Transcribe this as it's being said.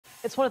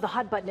It's one of the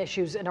hot button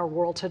issues in our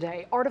world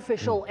today.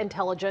 Artificial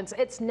intelligence.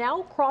 It's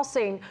now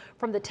crossing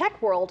from the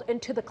tech world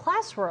into the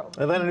classroom.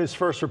 Atlanta News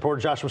First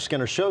reporter Joshua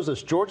Skinner shows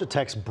us Georgia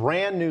Tech's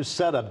brand new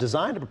setup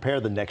designed to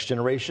prepare the next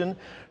generation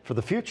for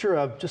the future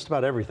of just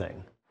about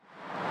everything.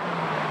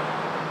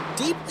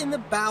 Deep in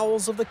the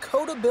bowels of the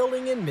CODA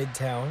building in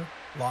Midtown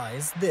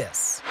lies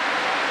this.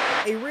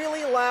 A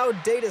really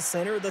loud data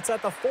center that's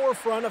at the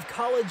forefront of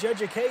college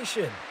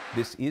education.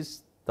 This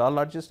is the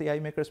largest AI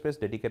Makerspace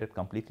dedicated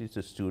completely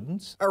to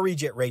students.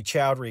 Arijit Ray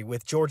Chowdhury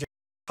with Georgia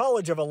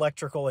College of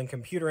Electrical and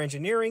Computer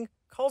Engineering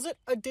calls it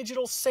a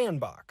digital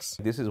sandbox.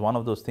 This is one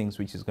of those things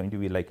which is going to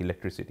be like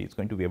electricity. It's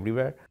going to be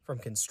everywhere. From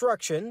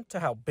construction to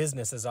how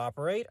businesses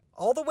operate,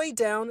 all the way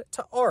down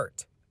to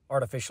art.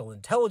 Artificial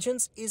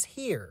intelligence is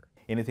here.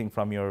 Anything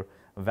from your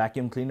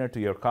vacuum cleaner to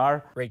your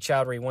car. Ray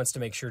Chowdhury wants to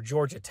make sure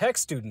Georgia Tech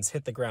students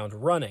hit the ground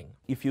running.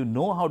 If you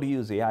know how to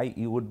use AI,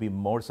 you would be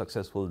more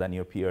successful than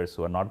your peers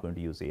who are not going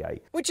to use AI.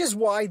 Which is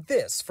why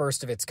this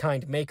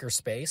first-of-its-kind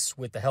makerspace,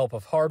 with the help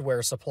of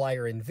hardware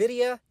supplier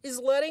NVIDIA, is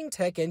letting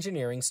tech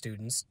engineering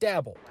students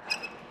dabble.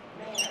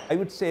 I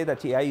would say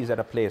that AI is at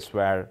a place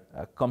where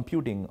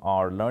computing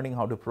or learning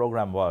how to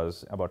program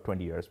was about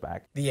 20 years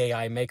back. The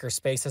AI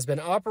Makerspace has been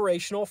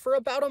operational for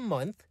about a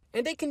month,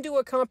 and it can do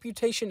a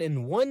computation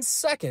in 1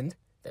 second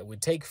that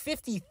would take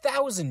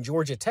 50,000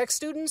 Georgia Tech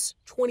students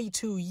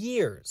 22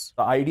 years.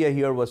 The idea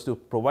here was to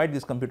provide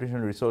these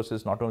computational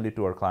resources not only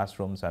to our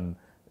classrooms and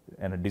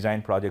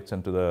design projects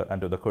and to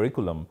the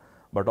curriculum,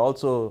 but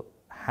also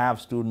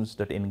have students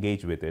that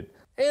engage with it.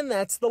 And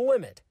that's the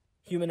limit.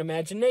 Human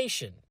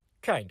imagination,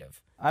 kind of.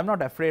 I'm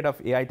not afraid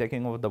of AI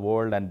taking over the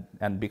world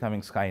and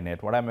becoming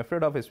Skynet. What I'm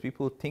afraid of is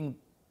people think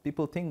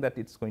that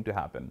it's going to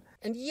happen.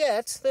 And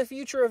yet, the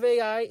future of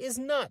AI is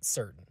not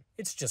certain.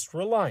 It's just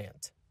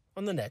reliant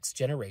on the next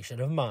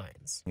generation of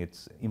minds.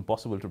 It's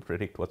impossible to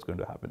predict what's going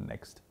to happen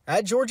next.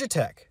 At Georgia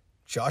Tech,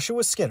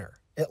 Joshua Skinner,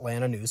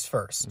 Atlanta News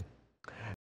First.